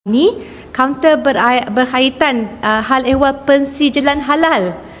Ini kaunter berkaitan hal ehwal pensijelan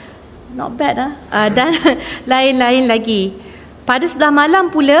halal. Not bad dan lain-lain lagi. Pada sebelah malam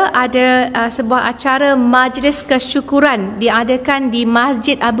pula ada sebuah acara majlis kesyukuran diadakan di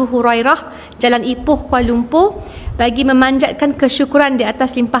Masjid Abu Hurairah, Jalan Ipoh, Kuala Lumpur, bagi memanjatkan kesyukuran di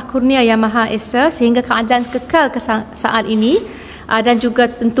atas limpah kurnia Yang Maha Esa sehingga keadilan kekal ke saat ini, dan juga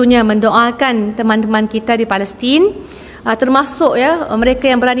tentunya mendoakan teman-teman kita di Palestin, termasuk mereka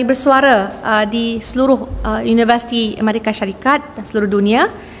yang berani bersuara di seluruh Universiti Amerika Syarikat dan seluruh dunia,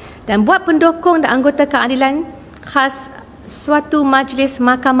 dan buat pendukung dan anggota keadilan khas suatu majlis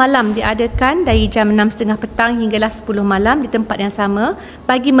makan malam diadakan dari jam 6.30 petang hinggalah 10 malam di tempat yang sama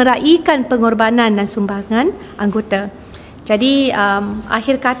bagi meraihkan pengorbanan dan sumbangan anggota. Jadi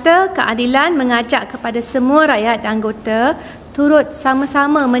akhir kata, keadilan mengajak kepada semua rakyat dan anggota turut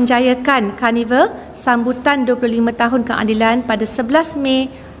sama-sama menjayakan Karnival sambutan 25 tahun keadilan pada 11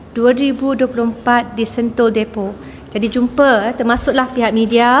 Mei 2024 di Sentul Depo. Jadi jumpa, termasuklah pihak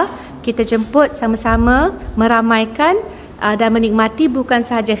media, kita jemput sama-sama meramaikan dan menikmati bukan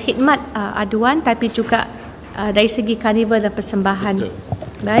sahaja khidmat aduan tapi juga dari segi Karnival dan persembahan. Betul.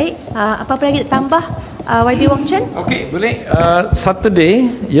 Baik, apa-apa lagi tambah YB Wong Chen? Okey, boleh. Saturday,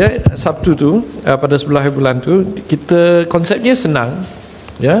 Sabtu tu, pada sebelah bulan tu, kita konsepnya senang,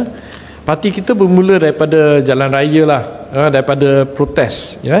 Parti kita bermula daripada jalan raya lah, daripada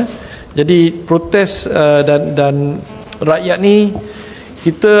protes, Jadi protes dan rakyat ni,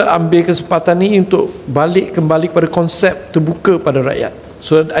 kita ambil kesempatan ni untuk kembali kepada konsep terbuka pada rakyat.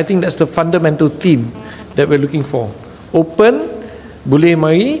 So I think that's the fundamental theme that we're looking for. Open, boleh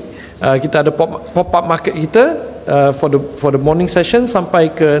mari, kita ada pop-up market kita for the morning session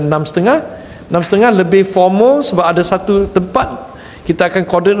sampai ke 6.30. 6.30 lebih formal sebab ada satu tempat kita akan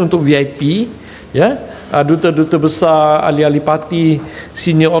cordon untuk VIP, duta-duta besar, ahli-ahli parti,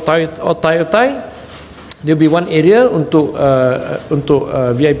 senior otai-otai. There will be one area untuk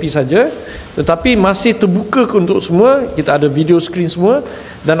VIP saja, tetapi masih terbuka untuk semua. Kita ada video screen semua,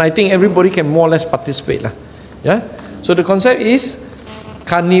 dan I think everybody can more or less participate lah. So the concept is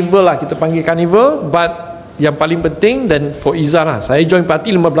Karnival lah, kita panggil Karnival, but yang paling penting, dan for Izzah lah, saya join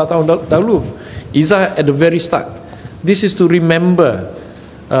parti 15 tahun dahulu. Izzah at the very start. This is to remember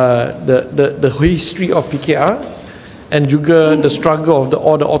the history of PKR and juga the struggle of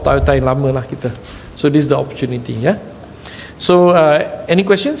all the otai-otai lama lah kita. So this is the opportunity, So any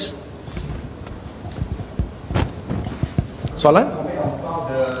questions? Soalan?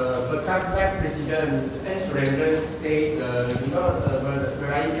 Bekas Presiden surrender say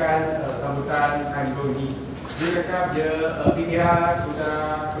meraihkan sambutan Karnival ini. Dia cakap dia PKR sudah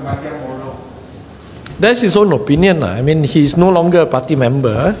kematian morok. That's his own opinion lah. I mean, he's no longer a party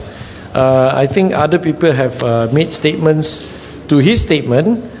member. I think other people have made statements to his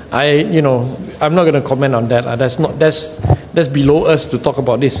statement. I'm not going to comment on that. That's below us to talk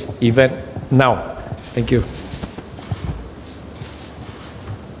about this event now. Thank you.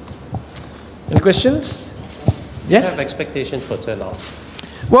 Any questions? Yes. Have expectations for turnout?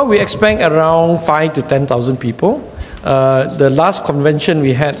 Well, we expect around 5,000 to 10,000 people. The last convention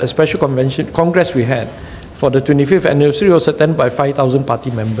we had, a special congress we had for the 25th anniversary, was attended by 5,000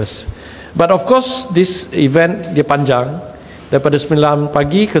 party members. But of course, this event dia panjang, daripada 9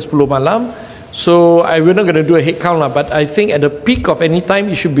 pagi ke 10 malam. So we're not going to do a head count lah, but I think at the peak of any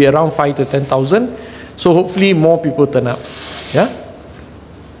time, it should be around 5,000 to 10,000. So hopefully more people turn up.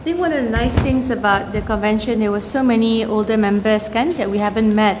 I think one of the nice things about the convention, there were so many older members that we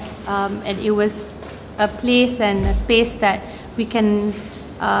haven't met, and it was a place and a space that we can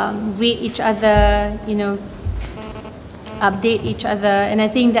read each other, update each other, and I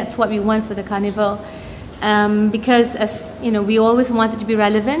think that's what we want for the Karnival, because as we always wanted to be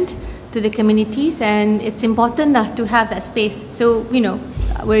relevant to the communities, and it's important to have that space. So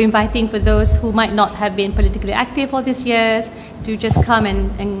we're inviting for those who might not have been politically active all these years to just come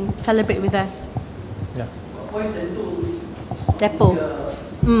and celebrate with us. Depo.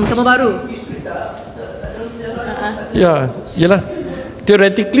 Kampung Baru. Yalah.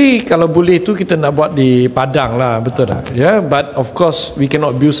 Theoretically, kalau boleh tu kita nak buat di Padang lah, betul tak? But of course we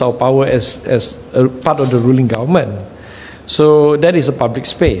cannot abuse our power as a part of the ruling government. So that is a public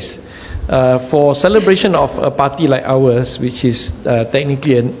space. For celebration of a party like ours, which is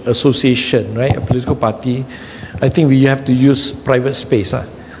technically an association, right, a political party, I think we have to use private space lah.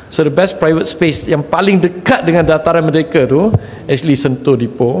 So the best private space yang paling dekat dengan dataran merdeka tu, actually Sentul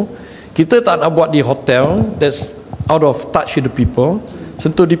Depo. Kita tak nak buat di hotel, that's out of touch with the people.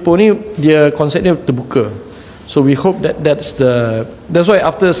 Sentul Depo ni dia konsepnya terbuka. So we hope that's why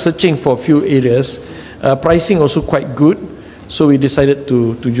after searching for a few areas, pricing also quite good. So we decided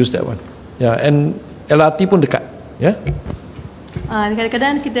to use that one. Yeah, and LRT pun dekat. Yeah.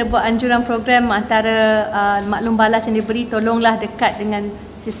 Kadang-kadang kita buat anjuran program antara maklum balas yang diberi, tolonglah dekat dengan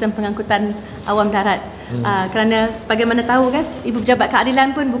sistem pengangkutan awam darat. Kerana sebagaimana tahu kan, ibu pejabat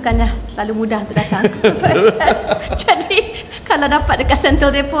keadilan pun bukannya terlalu mudah untuk datang untuk akses. Jadi kalau dapat dekat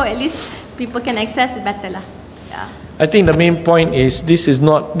Central Depot, at least people can access it better lah. Yeah. I think the main point is this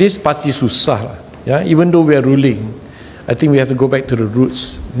party susah lah. Yeah, even though we are ruling, I think we have to go back to the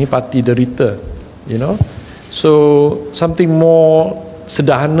roots. Ni parti derita, you know. So something more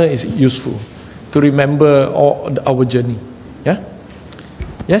sederhana is useful to remember our journey. Yeah.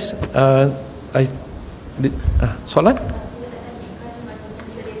 Yes. Soalan?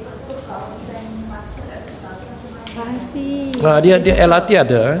 Dia LRT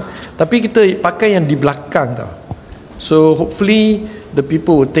ada, tapi kita pakai yang di belakang tau. So hopefully the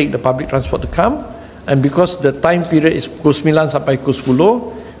people will take the public transport to come, and because the time period is pukul 9 sampai pukul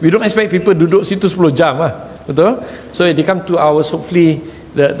 10, we don't expect people duduk situ 10 jam lah. Betul? So if they come 2 hours, hopefully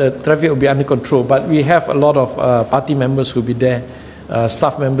the traffic will be under control. But we have a lot of party members who will be there,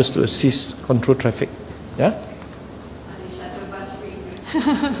 staff members to assist control traffic. Yeah.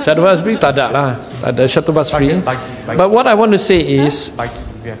 Shuttle bus free tak ada lah. Ada shuttle bus free. But what I want to say is,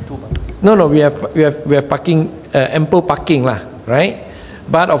 we have two. No, we have parking, ample parking lah, right?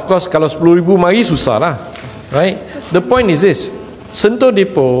 But of course, kalau 10,000 mari susah lah, right? The point is this: Central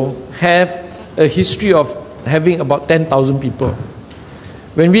Depot have a history of having about 10,000 people.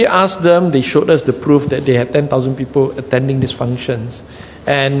 When we asked them, they showed us the proof that they had 10,000 people attending these functions,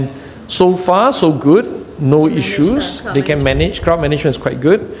 and so far so good, no issues. They can manage. Crowd management is quite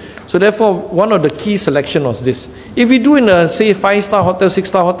good. So therefore, one of the key selection was this: if we do in a say 5-star hotel,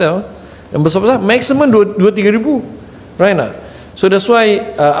 6-star hotel, yang besar-besar, maximum 2-3 ribu, right? So that's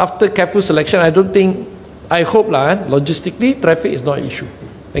why after careful selection, I hope lah, logistically traffic is not an issue.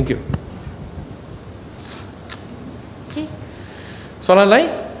 Thank you. Soalan lain?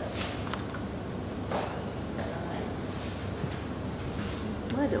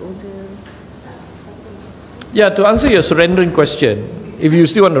 Yeah, to answer your surrendering question, if you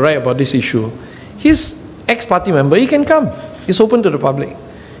still want to write about this issue, his ex-party member, he can come. It's open to the public.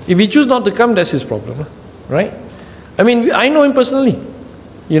 If he choose not to come, that's his problem, right? I mean, I know him personally.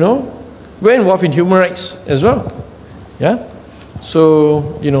 You know, we're involved in human rights as well. Yeah.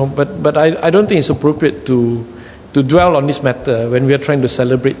 So you know, but I don't think it's appropriate to dwell on this matter when we are trying to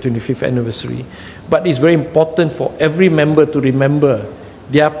celebrate 25th anniversary. But it's very important for every member to remember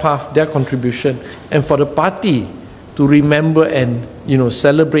their path, their contribution, and for the party to remember and, you know,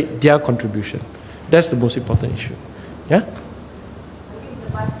 celebrate their contribution. That's the most important issue. Yeah.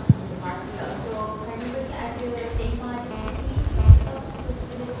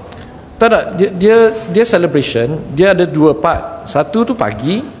 Tak, dia celebration, dia ada dua part. Satu tu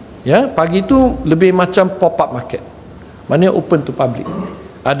pagi, ya, pagi tu lebih macam pop-up market. Maknanya open to public.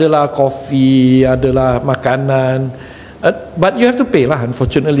 Adalah kopi, adalah makanan. But you have to pay lah,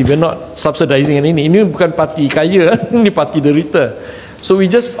 unfortunately. We're not subsidizing ini. Ini bukan parti kaya, ini parti derita. So we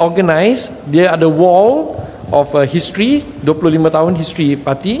just organize, dia ada wall of history, 25 tahun history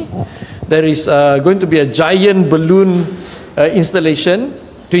party. There is going to be a giant balloon installation,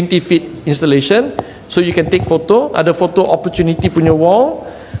 20 feet installation, so you can take photo. Ada photo opportunity punya wall.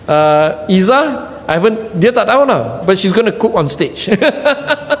 Izzah, dia tak tahu lah, but she's going to cook on stage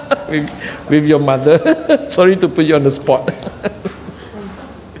with your mother. Sorry to put you on the spot.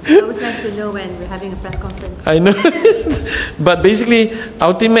 It's always nice to know when we're having a press conference. I know. But basically,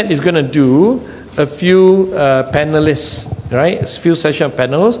 Ultimate is going to do a few panelists, right? A few session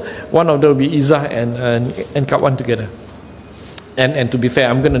panels. One of them will be Izzah and Kak Wan together. And to be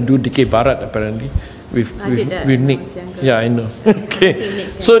fair, I'm going to do DK Barat apparently with Nick. Yeah, I know. Okay.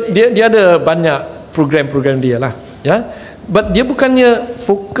 So dia ada banyak program-program dia lah, ya. But dia bukannya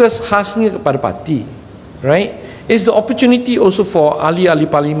fokus khasnya kepada parti, right? It's the opportunity also for ahli-ahli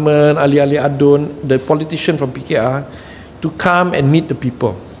parlimen, ahli-ahli adun, the politician from PKR to come and meet the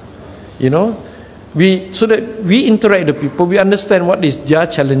people. You know, so that we interact with the people, we understand what is their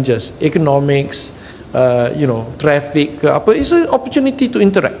challenges, economics, you know, traffic, apa. It's an opportunity to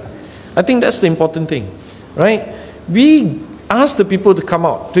interact. I think that's the important thing, right? We asked the people to come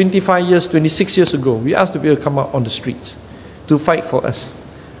out 25 years, 26 years ago. We asked the people to come out on the streets to fight for us,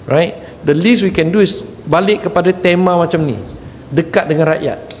 right? The least we can do is balik kepada tema macam ni, dekat dengan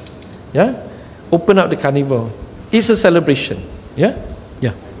rakyat, ya. Open up the carnival. It's a celebration, ya,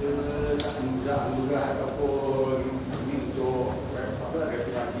 yeah?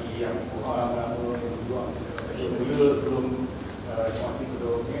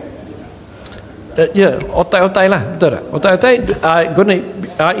 Yeah, otai-otai lah, betul tak? Otai-otai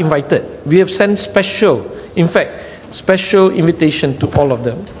are invited. We have sent special, in fact, special invitation to all of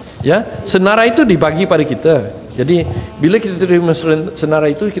them. Ya, senarai itu dibagi pada kita. Jadi bila kita terima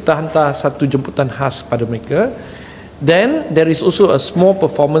senarai itu, kita hantar satu jemputan khas pada mereka. Then there is also a small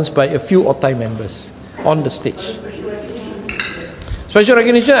performance by a few otai members on the stage. Special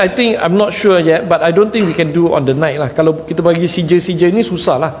recognition, I think, I'm not sure yet, but I don't think we can do on the night lah. Kalau kita bagi CJ ni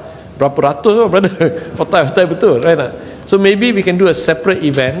susah lah. Berapa ratus lah, brother. Otai betul, right? So maybe we can do a separate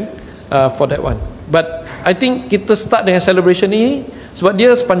event for that one. But I think kita start dengan celebration ini sebab dia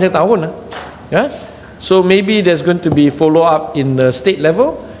sepanjang tahun lah. Yeah? So maybe there's going to be follow up in the state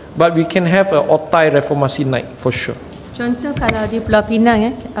level, but we can have a otai reformasi night for sure. Contoh kalau di Pulau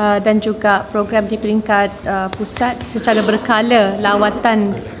Pinang dan juga program di peringkat pusat secara berkala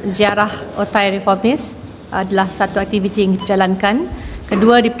lawatan ziarah otai reformis adalah satu aktiviti yang dijalankan.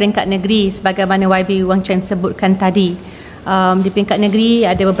 Kedua di peringkat negeri sebagaimana YB Wang Chen sebutkan tadi. Di peringkat negeri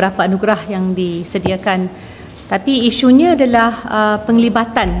ada beberapa anugerah yang disediakan. Tapi isunya adalah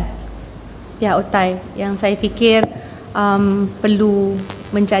penglibatan pihak otai yang saya fikir perlu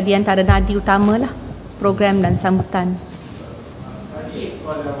menjadi antara nadi utamalah program dan sambutan.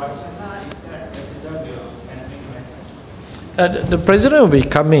 The president will be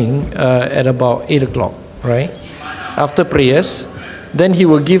coming at about 8 o'clock, right? After prayers, then he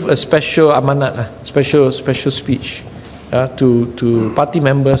will give a special amanat, special speech to party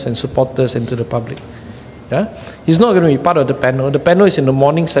members and supporters and to the public. Yeah, he's not going to be part of the panel. The panel is in the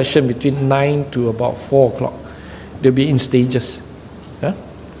morning session between 9 to about 4 o'clock. They'll be in stages. Yeah.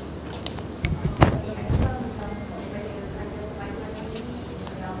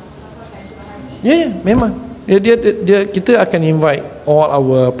 Yeah, memang. Kita akan invite all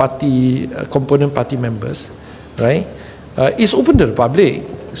our party component party members, right? It's open to the public.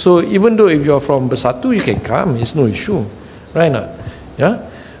 So even though if you're from Bersatu, you can come. It's no issue, right? Not? Yeah.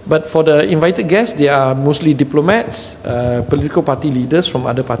 But for the invited guests, they are mostly diplomats, political party leaders from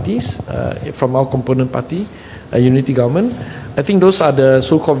other parties, from our component party, unity government. I think those are the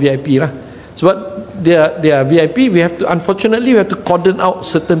so-called VIP lah. Sebab they are VIP. Unfortunately, we have to cordon out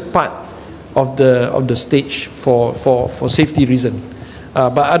certain part of the stage for safety reason.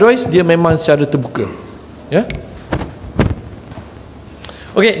 But otherwise, dia memang secara terbuka. Yeah.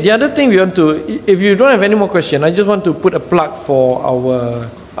 Okay. The other thing we want to, if you don't have any more question, I just want to put a plug for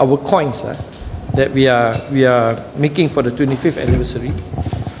our coins that we are making for the 25th anniversary.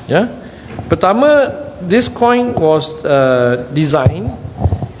 Yeah. Pertama, this coin was designed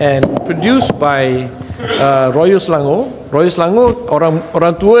and produced by Royal Selangor. Royal Selangor,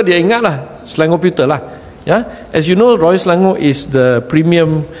 orang tua dia ingat lah Selangor Pewter lah. Yeah. As you know, Royal Selangor is the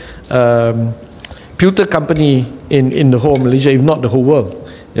premium pewter company in the whole Malaysia, if not the whole world.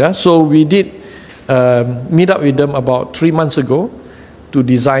 Yeah. So we did meet up with them about 3 months ago to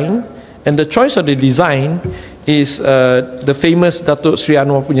design, and the choice of the design is the famous Datuk Sri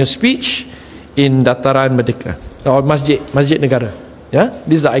Anwar punya speech in Dataran Merdeka or Masjid Negara. Yeah.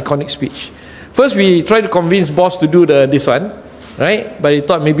 This is the iconic speech. First, we tried to convince boss to do this one, right? But he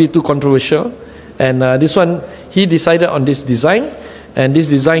thought maybe too controversial. And this one, he decided on this design. And this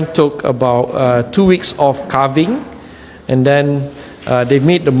design took about 2 weeks of carving. And then they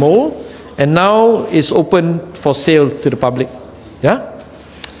made the mold. And now it's open for sale to the public. Yeah?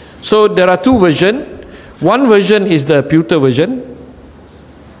 So there are two versions. One version is the pewter version,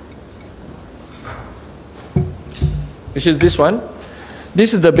 which is this one.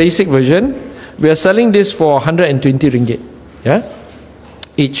 This is the basic version. We are selling this for 120 ringgit, yeah,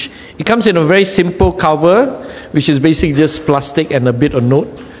 each. It comes in a very simple cover, which is basically just plastic and a bit of note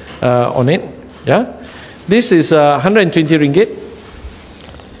on it, yeah. This is 120 ringgit.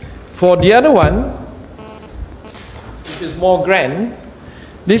 For the other one, which is more grand,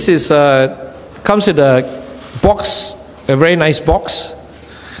 this is comes with a box, a very nice box.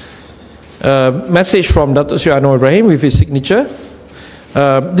 Message from Datuk Sri Anwar Ibrahim with his signature.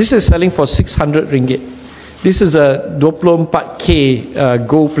 This is selling for 600 ringgit. This is a 24K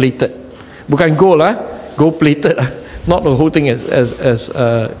gold plated. Bukan gold lah, gold plated. Not the whole thing as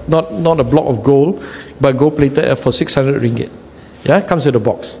not a block of gold, but gold plated for 600 ringgit. Yeah, comes with a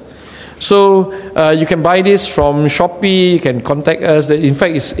box. So you can buy this from Shopee. You can contact us. In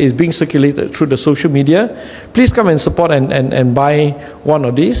fact, it's being circulated through the social media. Please come and support and buy one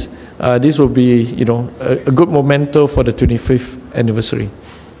of these. This will be, you know, a good memento for the 25th anniversary.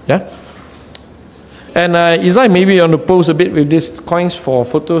 Yeah. And Izai, maybe you want to pose a bit with these coins for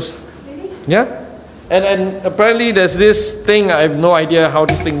photos. Really? Yeah. And apparently there's this thing. I have no idea how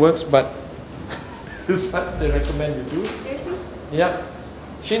this thing works, but this is what they recommend you do. Seriously? Yeah.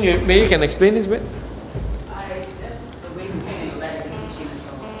 Shin, maybe you can explain this bit? It's just the way we hang and light the kitchen as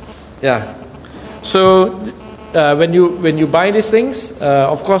well. Yeah. So when you buy these things,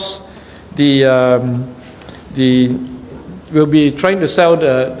 of course, we'll be trying to sell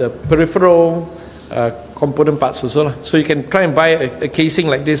the peripheral component parts also lah. So you can try and buy a casing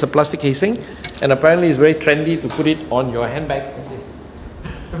like this, a plastic casing, and apparently it's very trendy to put it on your handbag like this.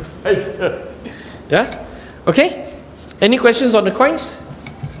 Yeah. Okay. Any questions on the coins?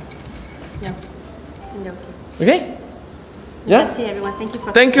 No. Okay. Yeah. Thank you, everyone. Thank you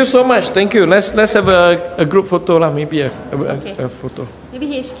for. Thank you so much. Thank you. Let's have a group photo lah. Maybe a photo.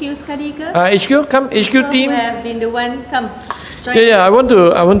 Maybe HQ sekali ke? HQ, come. HQ team. Who have been the one, come. Join Yeah. I want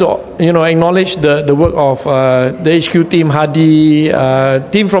to acknowledge the work of the HQ team, Hadi,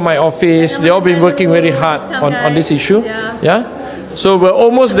 team from my office. They all been working very hard on this issue. Yeah. So we're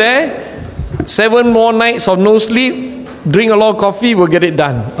almost there. 7 more nights of no sleep. Drink a lot of coffee. We'll get it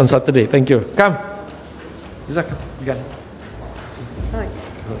done on Saturday. Thank you. Come. Isaac, come.